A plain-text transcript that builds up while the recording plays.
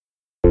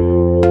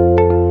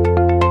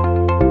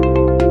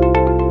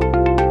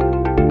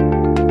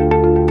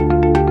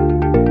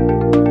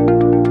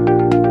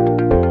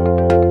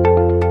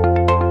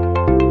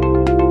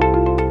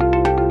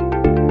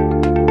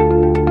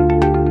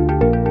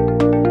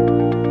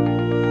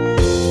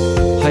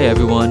Hi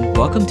everyone,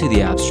 welcome to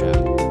The Abstract,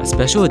 a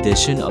special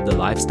edition of the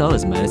Lifestyle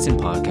is Medicine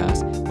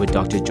podcast with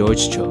Dr.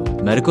 George Cho,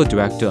 Medical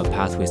Director of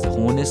Pathways to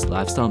Wholeness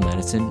Lifestyle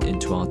Medicine in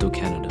Toronto,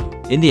 Canada.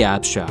 In The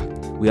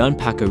Abstract, we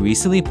unpack a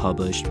recently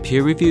published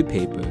peer-reviewed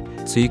paper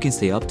so you can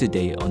stay up to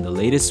date on the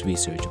latest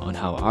research on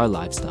how our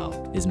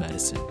lifestyle is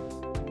medicine.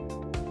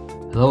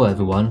 Hello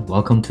everyone,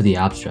 welcome to The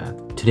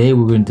Abstract. Today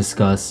we're going to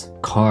discuss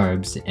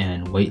carbs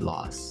and weight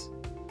loss.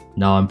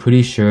 Now, I'm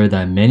pretty sure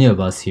that many of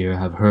us here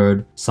have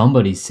heard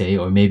somebody say,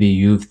 or maybe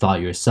you've thought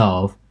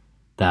yourself,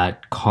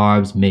 that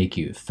carbs make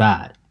you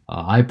fat.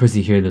 I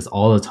personally hear this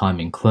all the time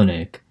in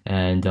clinic,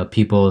 and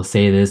people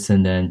say this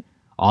and then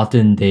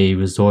often they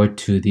resort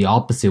to the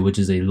opposite, which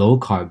is a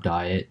low-carb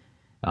diet,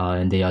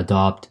 and they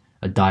adopt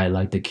a diet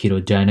like the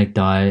ketogenic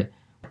diet,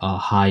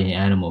 high in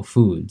animal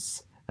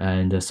foods.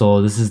 And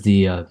so this is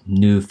the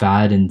new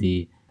fad in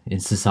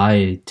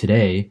society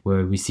today,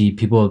 where we see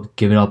people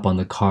giving up on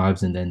the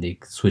carbs and then they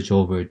switch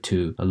over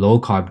to a low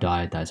carb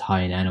diet that's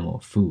high in animal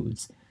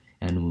foods.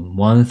 And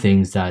one of the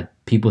things that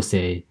people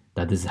say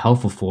that this is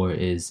helpful for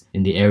is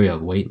in the area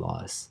of weight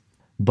loss.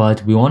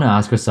 But we want to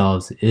ask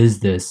ourselves, is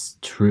this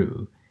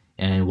true?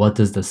 And what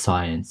does the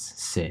science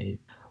say?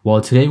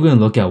 Well, today we're going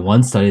to look at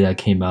one study that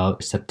came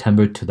out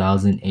September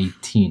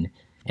 2018.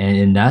 And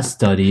in that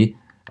study,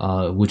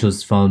 which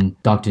was from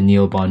Dr.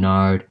 Neil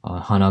Barnard,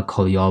 Hannah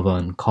Kolyova,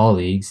 and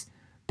colleagues,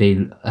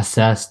 they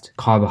assessed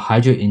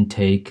carbohydrate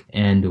intake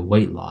and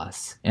weight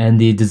loss. And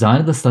the design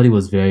of the study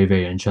was very,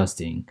 very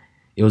interesting.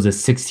 It was a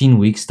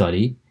 16-week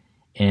study,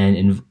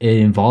 and it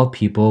involved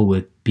people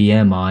with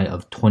BMI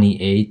of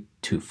 28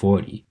 to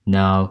 40.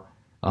 Now,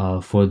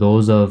 for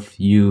those of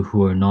you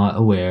who are not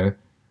aware,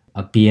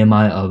 a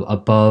BMI of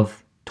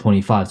above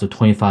 25, so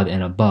 25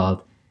 and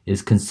above,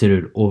 is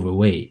considered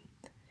overweight.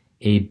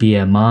 A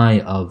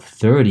BMI of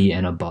 30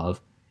 and above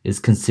is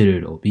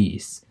considered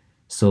obese.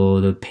 So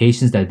the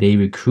patients that they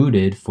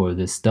recruited for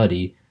this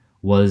study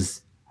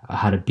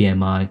had a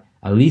BMI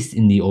at least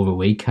in the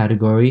overweight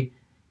category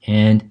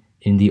and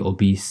in the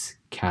obese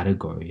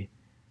category.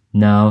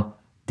 Now,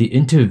 the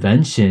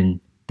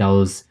intervention that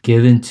was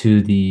given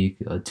to the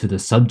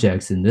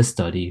subjects in this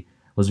study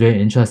was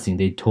very interesting.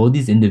 They told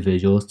these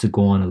individuals to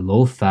go on a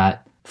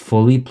low-fat,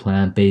 fully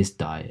plant-based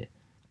diet.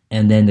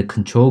 And then the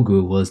control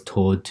group was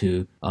told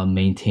to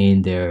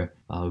maintain their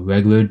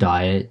regular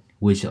diet,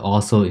 which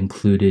also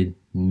included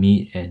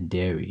meat and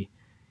dairy.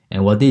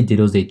 And what they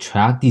did was they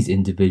tracked these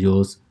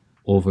individuals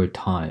over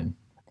time.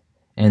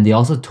 And they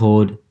also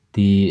told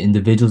the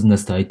individuals in the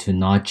study to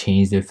not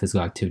change their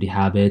physical activity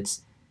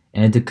habits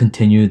and to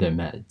continue their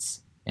meds.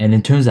 And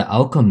in terms of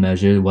outcome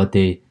measures, what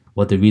the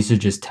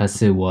researchers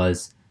tested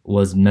was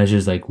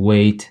measures like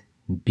weight,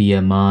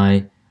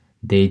 BMI.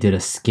 They did a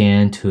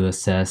scan to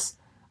assess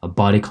a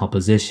body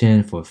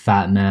composition for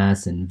fat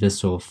mass and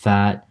visceral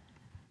fat.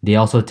 They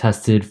also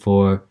tested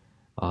for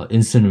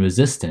insulin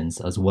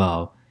resistance as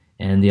well.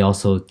 And they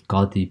also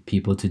got the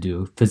people to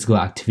do a physical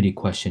activity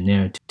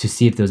questionnaire to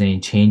see if there was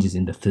any changes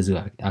in the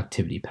physical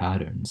activity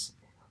patterns.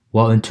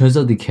 Well, in terms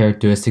of the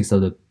characteristics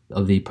of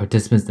the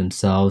participants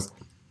themselves,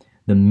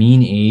 the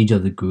mean age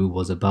of the group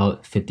was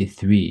about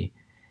 53,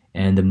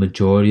 and the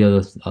majority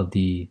of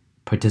the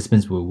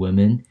participants were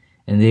women,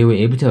 and they were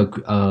able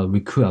to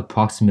recruit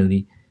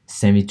approximately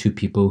 72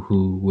 people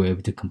who were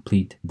able to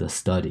complete the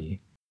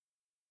study.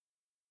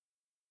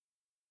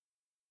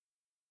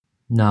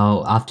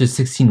 Now, after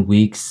 16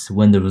 weeks,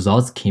 when the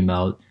results came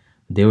out,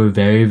 they were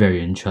very,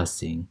 very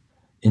interesting.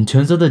 In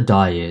terms of the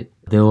diet,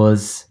 there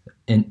was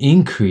a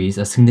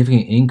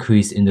significant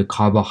increase in the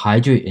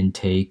carbohydrate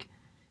intake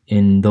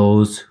in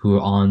those who were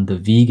on the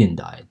vegan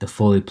diet, the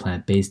fully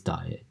plant-based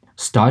diet.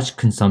 Starch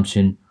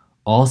consumption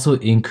also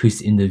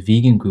increased in the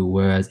vegan group,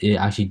 whereas it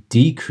actually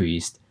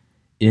decreased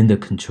in the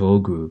control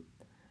group.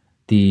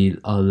 The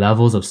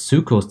levels of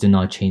sucrose did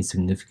not change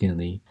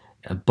significantly,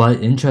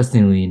 but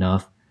interestingly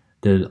enough,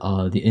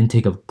 the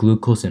intake of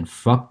glucose and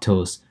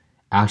fructose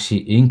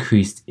actually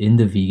increased in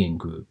the vegan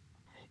group.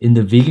 In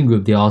the vegan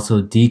group, they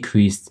also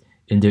decreased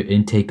in their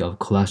intake of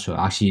cholesterol,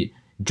 actually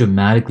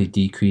dramatically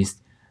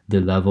decreased the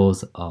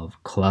levels of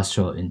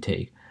cholesterol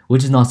intake,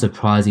 which is not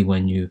surprising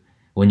when you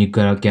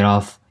get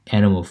off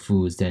animal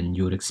foods, then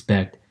you would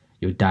expect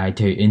your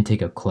dietary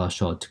intake of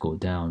cholesterol to go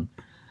down.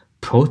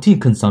 Protein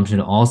consumption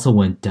also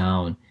went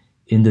down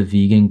in the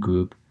vegan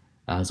group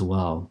as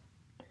well.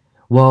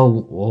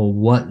 Well,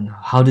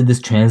 how did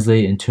this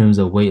translate in terms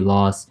of weight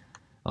loss,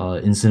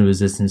 insulin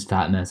resistance,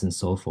 fat mass, and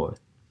so forth?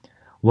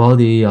 Well,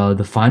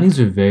 the findings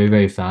are very,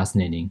 very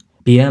fascinating.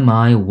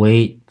 BMI,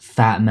 weight,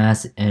 fat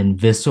mass, and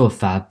visceral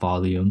fat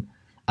volume,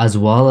 as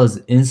well as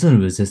insulin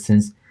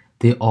resistance,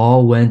 they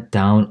all went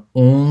down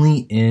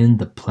only in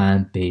the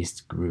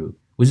plant-based group,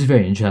 which is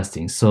very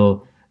interesting.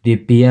 So the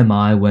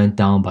BMI went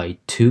down by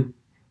 2,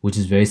 which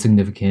is very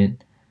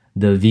significant.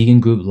 The vegan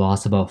group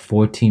lost about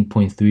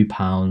 14.3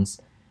 pounds.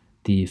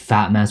 The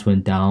fat mass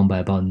went down by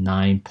about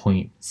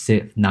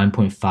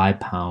 9.5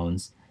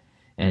 pounds.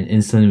 And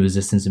insulin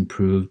resistance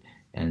improved,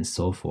 and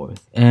so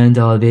forth. And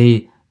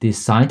the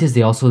scientists,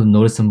 they also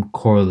noticed some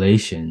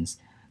correlations.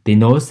 they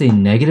noticed a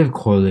negative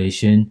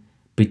correlation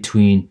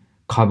between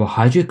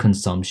carbohydrate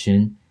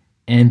consumption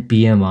and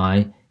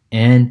BMI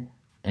and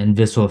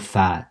visceral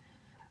fat.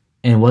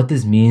 And what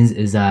this means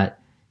is that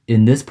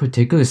in this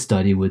particular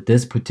study with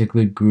this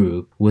particular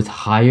group, with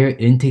higher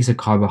intakes of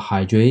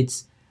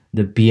carbohydrates,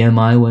 the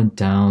BMI went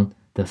down,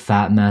 the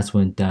fat mass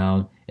went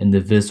down, and the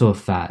visceral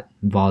fat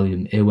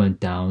volume, it went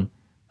down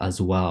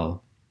as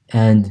well.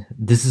 And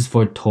this is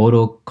for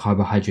total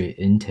carbohydrate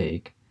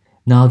intake.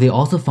 Now, they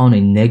also found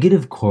a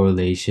negative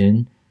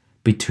correlation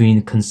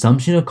between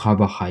consumption of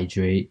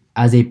carbohydrate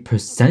as a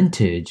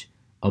percentage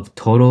of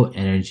total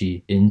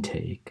energy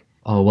intake.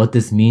 What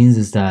this means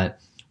is that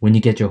when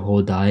you get your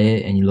whole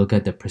diet and you look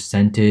at the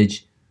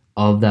percentage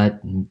of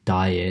that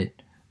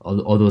diet,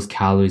 all those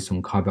calories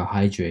from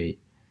carbohydrate,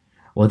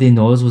 what they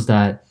noticed was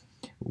that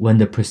when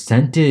the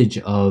percentage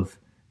of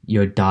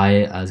your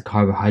diet as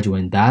carbohydrate,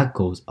 when that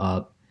goes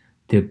up,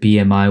 the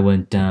BMI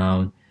went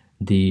down,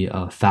 the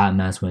fat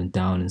mass went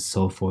down, and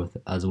so forth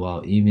as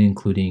well, even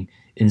including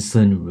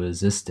insulin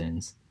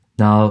resistance.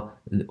 Now,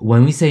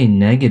 when we say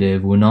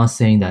negative, we're not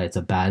saying that it's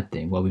a bad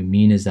thing. What we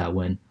mean is that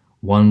when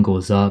one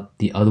goes up,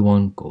 the other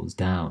one goes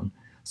down.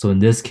 So in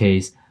this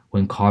case,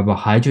 when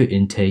carbohydrate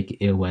intake,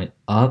 it went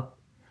up,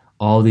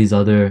 all these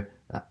other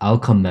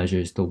outcome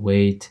measures, the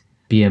weight,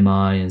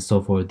 BMI, and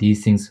so forth,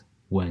 these things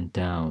went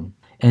down.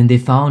 And they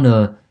found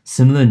a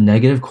similar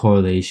negative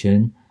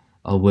correlation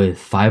with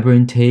fiber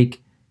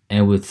intake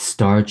and with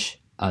starch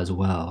as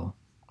well.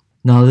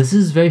 Now, this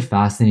is very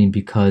fascinating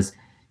because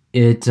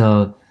it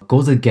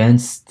goes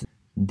against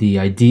the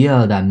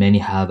idea that many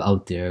have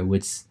out there,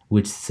 which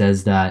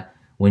says that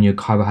when your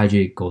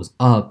carbohydrate goes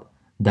up,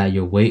 that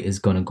your weight is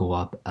going to go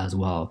up as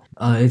well.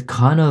 It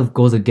kind of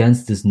goes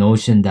against this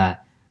notion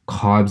that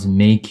carbs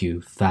make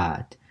you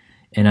fat.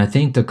 And I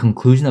think the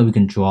conclusion that we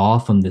can draw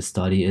from this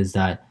study is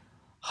that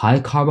high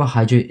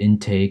carbohydrate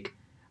intake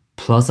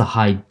plus a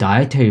high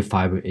dietary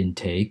fiber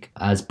intake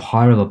as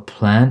part of a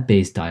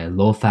plant-based diet,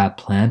 low-fat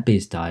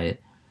plant-based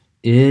diet,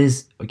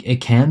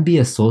 it can be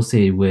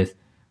associated with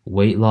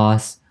weight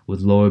loss,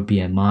 with lower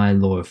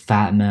BMI, lower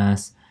fat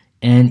mass,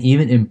 and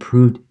even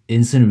improved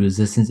insulin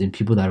resistance in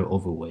people that are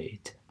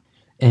overweight.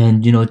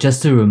 And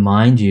just to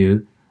remind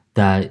you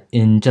that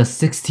in just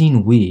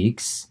 16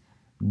 weeks,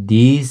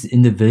 these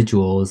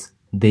individuals,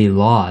 they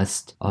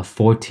lost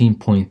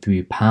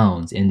 14.3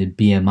 pounds and the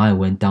BMI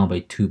went down by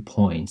 2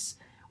 points,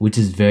 which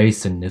is very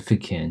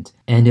significant.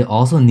 And it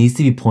also needs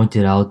to be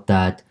pointed out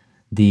that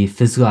the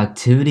physical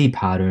activity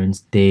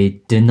patterns,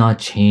 they did not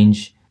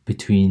change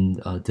between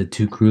the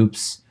two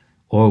groups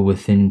or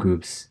within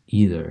groups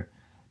either.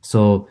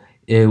 So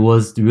it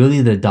was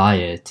really the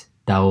diet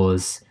that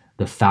was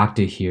the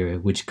factor here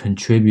which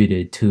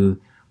contributed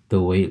to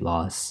the weight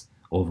loss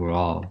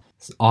overall.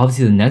 So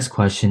obviously the next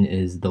question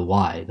is the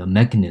why, the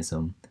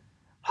mechanism.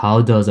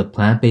 How does a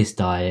plant-based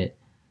diet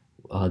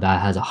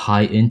that has a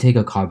high intake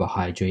of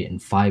carbohydrate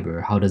and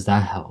fiber, how does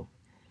that help?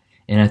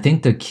 And I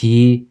think the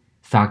key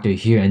factor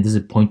here, and this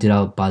is pointed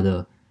out by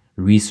the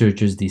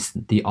researchers,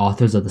 the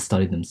authors of the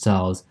study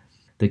themselves,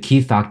 the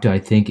key factor I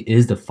think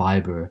is the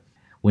fiber.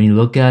 When you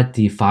look at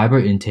the fiber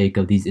intake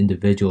of these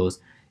individuals,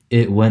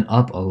 it went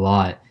up a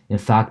lot. In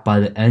fact, by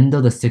the end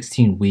of the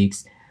 16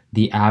 weeks,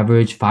 the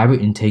average fiber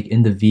intake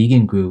in the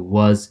vegan group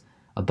was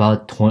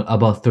about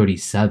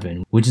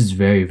 37, which is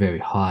very, very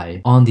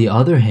high. On the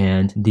other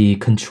hand, the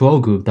control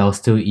group that was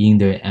still eating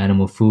their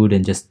animal food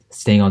and just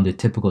staying on their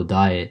typical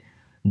diet,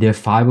 their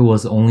fiber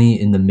was only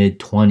in the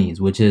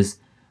mid-20s, which is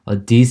a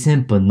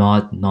decent but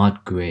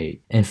not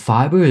great. And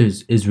fiber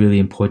is really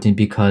important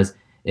because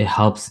it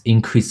helps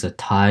increase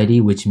satiety,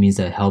 which means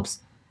that it helps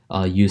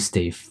you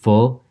stay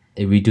full.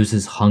 It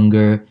reduces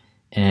hunger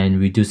and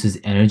reduces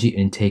energy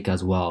intake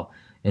as well.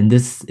 And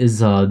this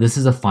is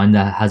a finding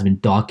that has been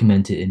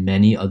documented in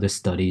many other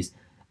studies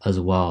as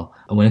well.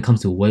 And when it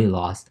comes to weight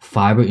loss,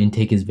 fiber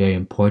intake is very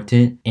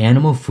important.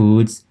 Animal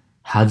foods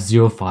have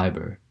zero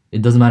fiber.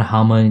 It doesn't matter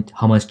how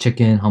much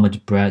chicken, how much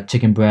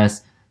chicken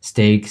breast,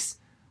 steaks,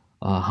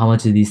 how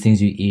much of these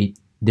things you eat,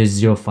 there's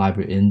zero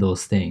fiber in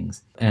those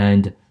things.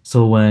 And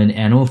so when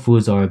animal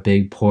foods are a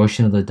big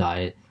portion of the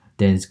diet,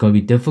 then it's going to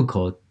be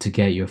difficult to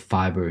get your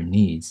fiber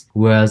needs.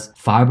 Whereas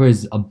fiber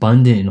is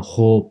abundant in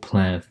whole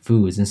plant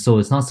foods. And so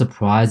it's not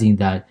surprising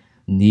that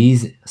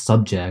these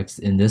subjects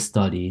in this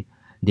study,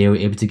 they were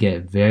able to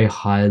get very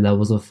high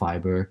levels of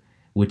fiber,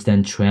 which then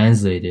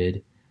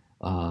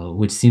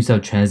which seems to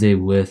have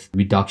translated with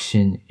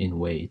reduction in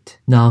weight.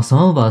 Now, some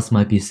of us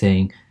might be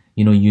saying,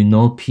 you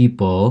know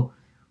people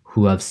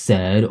who have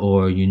said,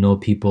 or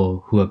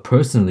people who have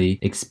personally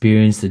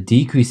experienced a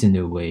decrease in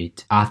their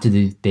weight after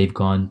they've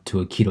gone to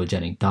a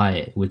ketogenic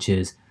diet, which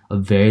is a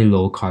very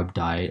low carb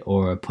diet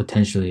or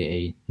potentially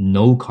a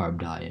no carb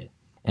diet.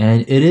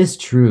 And it is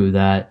true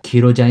that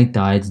ketogenic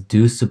diets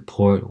do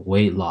support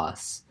weight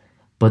loss,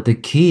 but the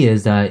key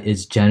is that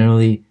it's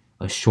generally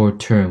a short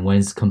term when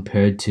it's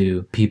compared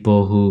to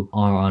people who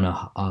are on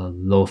a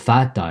low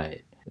fat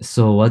diet.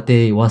 So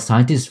what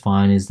scientists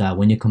find is that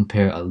when you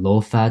compare a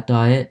low fat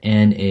diet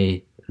and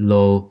a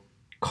low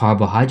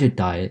carbohydrate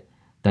diet,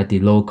 that the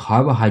low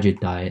carbohydrate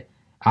diet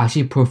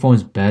actually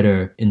performs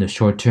better in the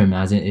short term,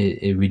 as in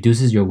it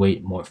reduces your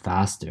weight more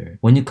faster.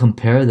 When you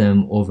compare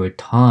them over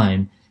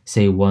time,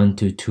 say 1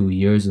 to 2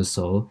 years or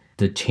so,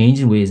 the change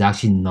in weight is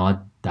actually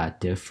not that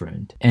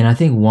different. And I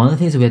think one of the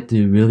things that we have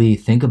to really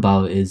think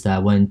about is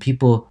that when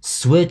people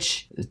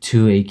switch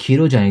to a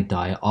ketogenic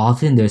diet,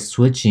 often they're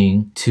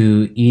switching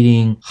to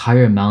eating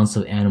higher amounts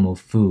of animal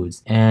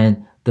foods.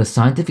 And the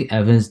scientific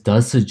evidence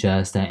does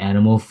suggest that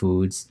animal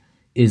foods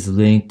is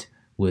linked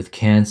with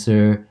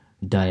cancer,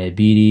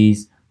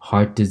 diabetes,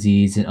 heart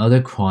disease, and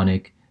other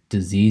chronic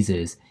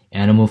diseases.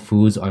 Animal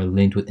foods are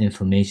linked with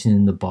inflammation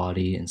in the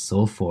body and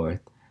so forth.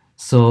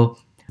 So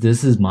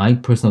this is my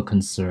personal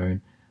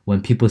concern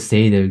when people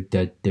say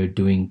that they're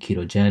doing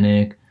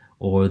ketogenic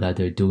or that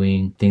they're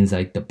doing things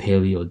like the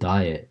paleo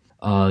diet.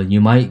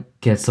 You might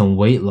get some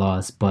weight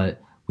loss,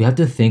 but we have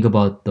to think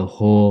about the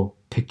whole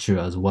picture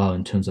as well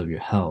in terms of your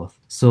health.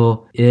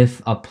 So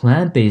if a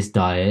plant-based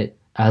diet,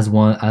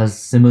 as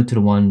similar to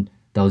the one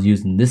that was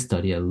used in this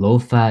study, a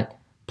low-fat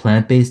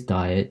plant-based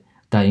diet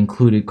that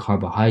included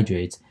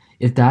carbohydrates,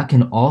 if that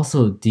can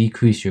also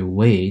decrease your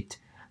weight,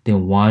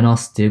 then why not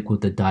stick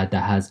with the diet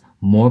that has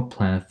more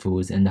plant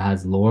foods and that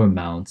has lower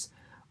amounts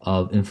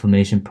of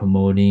inflammation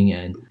promoting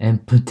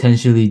and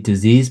potentially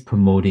disease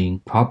promoting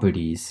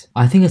properties.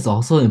 I think it's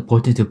also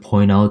important to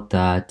point out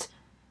that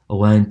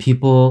when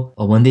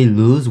they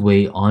lose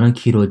weight on a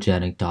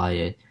ketogenic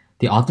diet,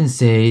 they often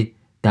say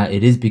that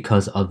it is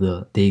because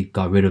they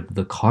got rid of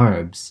the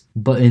carbs.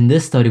 But in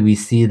this study, we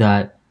see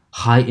that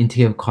high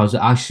intake of carbs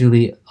are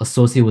actually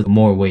associated with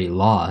more weight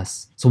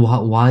loss. So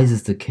why is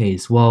this the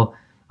case? Well,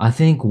 I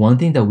think one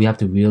thing that we have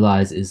to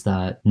realize is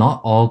that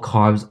not all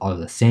carbs are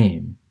the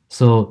same.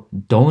 So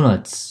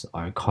donuts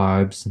are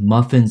carbs,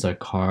 muffins are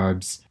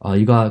carbs,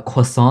 you got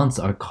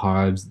croissants are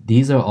carbs.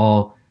 These are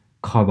all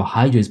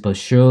carbohydrates, but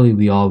surely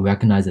we all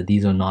recognize that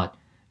these are not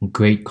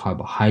great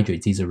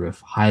carbohydrates. These are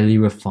highly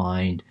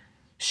refined,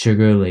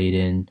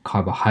 sugar-laden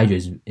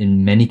carbohydrates,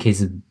 in many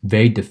cases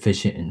very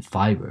deficient in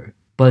fiber.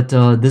 But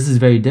this is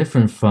very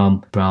different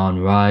from brown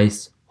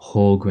rice,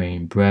 whole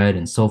grain bread,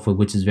 and so forth,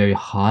 which is very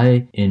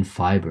high in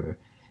fiber.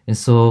 And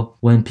so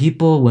when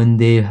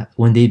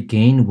they've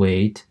gained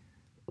weight,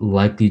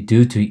 likely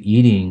due to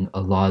eating a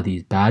lot of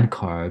these bad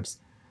carbs,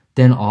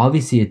 then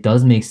obviously it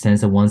does make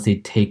sense that once they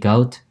take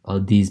out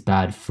these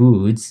bad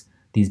foods,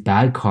 these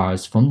bad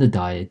carbs from the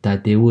diet,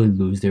 that they would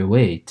lose their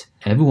weight.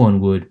 Everyone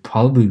would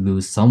probably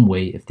lose some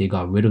weight if they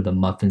got rid of the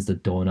muffins, the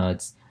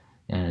donuts,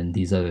 and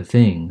these other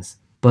things.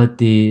 But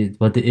the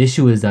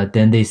issue is that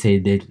then they say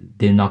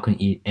they're not going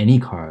to eat any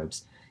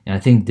carbs. And I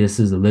think this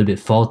is a little bit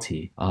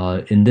faulty.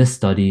 In this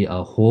study,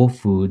 a whole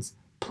foods,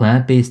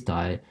 plant-based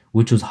diet,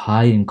 which was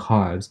high in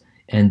carbs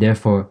and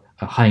therefore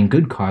high in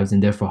good carbs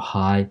and therefore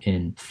high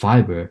in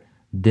fiber,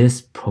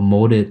 this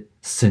promoted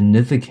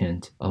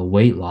significant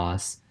weight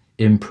loss,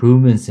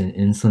 improvements in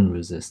insulin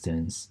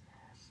resistance,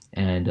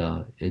 and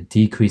a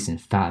decrease in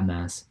fat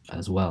mass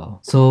as well.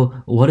 So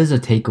what is the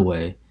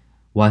takeaway?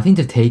 Well, I think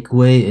the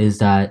takeaway is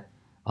that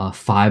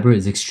fiber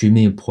is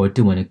extremely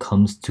important when it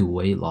comes to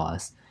weight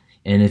loss.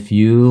 And if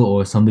you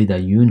or somebody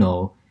that you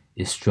know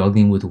is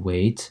struggling with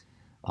weight,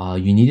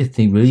 you need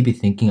to really be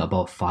thinking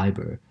about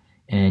fiber.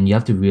 And we all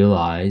have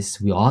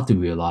to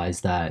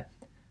realize that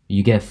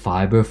you get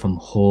fiber from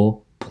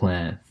whole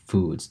plant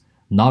foods,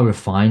 not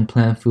refined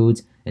plant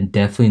foods, and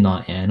definitely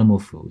not animal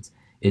foods.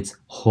 It's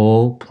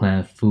whole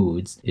plant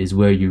foods is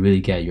where you really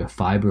get your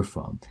fiber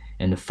from.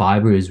 And the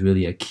fiber is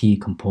really a key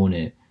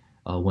component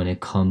when it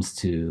comes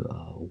to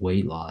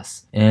weight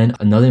loss. And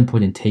another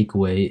important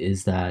takeaway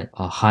is that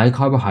high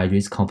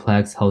carbohydrates,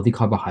 complex, healthy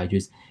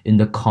carbohydrates, in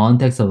the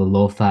context of a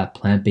low-fat,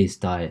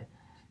 plant-based diet,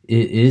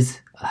 it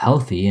is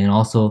healthy and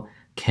also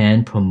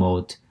can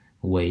promote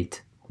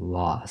weight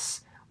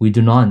loss. We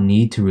do not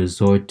need to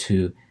resort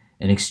to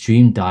an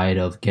extreme diet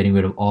of getting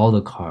rid of all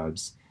the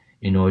carbs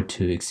in order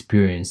to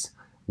experience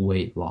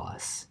weight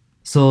loss.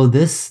 So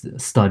this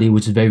study,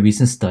 which is a very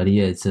recent study,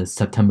 it's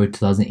September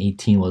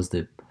 2018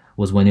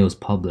 was when it was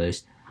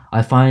published.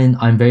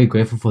 I'm very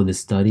grateful for this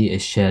study.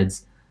 It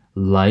sheds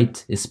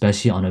light,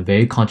 especially on a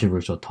very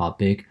controversial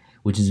topic,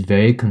 which is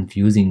very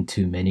confusing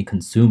to many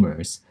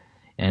consumers.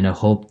 And I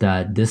hope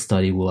that this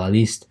study will at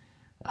least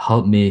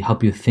help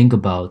you think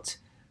about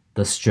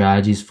the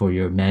strategies for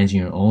your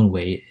managing your own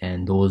weight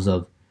and those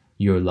of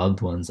your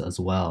loved ones as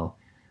well.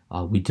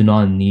 We do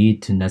not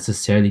need to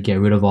necessarily get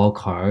rid of all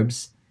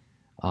carbs.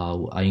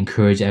 I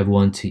encourage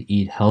everyone to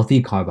eat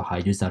healthy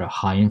carbohydrates that are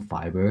high in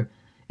fiber,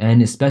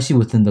 and especially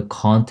within the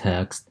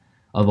context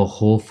of a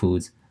whole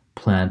foods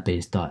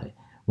plant-based diet.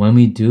 When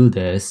we do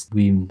this,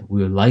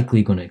 we're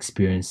likely going to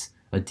experience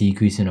a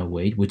decrease in our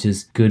weight, which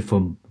is good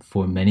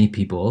for many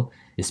people,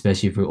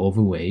 especially if you're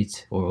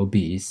overweight or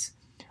obese.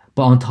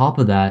 But on top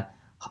of that,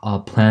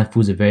 plant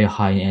foods are very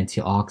high in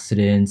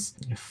antioxidants.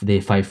 They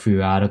fight free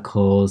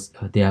radicals.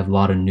 They have a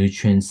lot of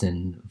nutrients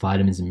and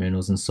vitamins and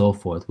minerals and so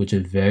forth, which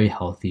are very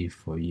healthy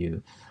for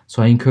you.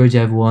 So I encourage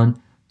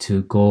everyone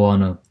to go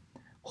on a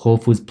whole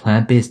foods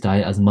plant-based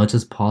diet as much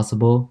as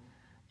possible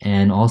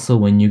And also,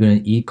 when you're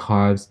going to eat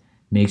carbs,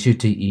 make sure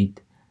to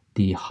eat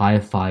the high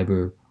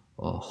fiber,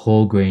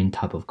 whole grain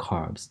type of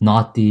carbs,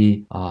 not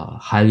the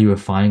highly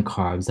refined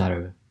carbs that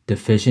are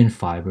deficient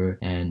fiber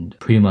and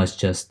pretty much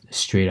just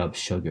straight up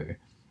sugar.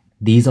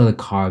 These are the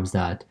carbs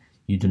that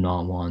you do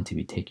not want to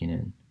be taking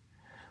in.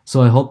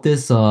 So I hope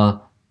this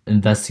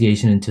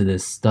investigation into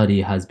this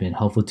study has been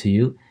helpful to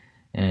you,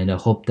 and I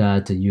hope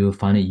that you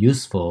find it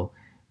useful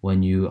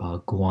when you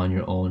go on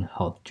your own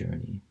health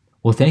journey.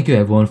 Well, thank you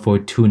everyone for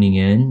tuning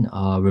in.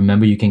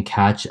 Remember, you can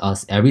catch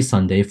us every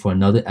Sunday for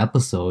another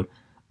episode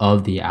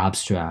of The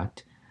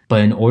Abstract.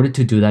 But in order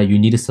to do that, you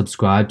need to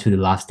subscribe to the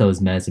Lifestyle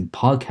is Medicine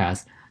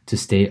podcast to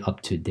stay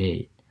up to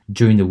date.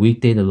 During the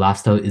weekday, the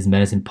Lifestyle is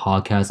Medicine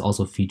podcast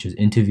also features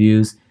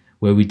interviews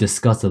where we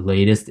discuss the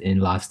latest in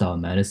lifestyle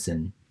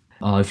medicine.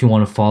 If you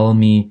want to follow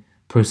me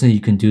personally,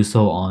 you can do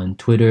so on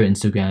Twitter,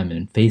 Instagram,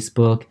 and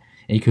Facebook.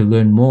 And you can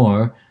learn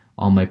more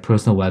on my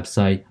personal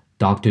website,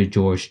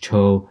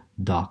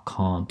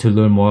 drgeorgecho.com. To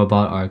learn more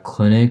about our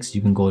clinics,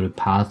 you can go to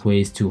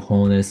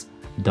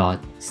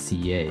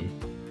pathwaystoWholeness.ca.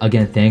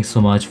 Again, thanks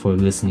so much for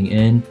listening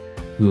in.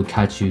 We will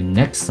catch you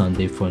next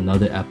Sunday for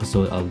another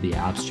episode of The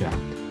Abstract.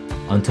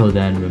 Until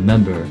then,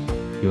 remember,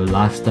 your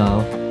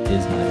lifestyle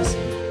is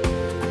medicine.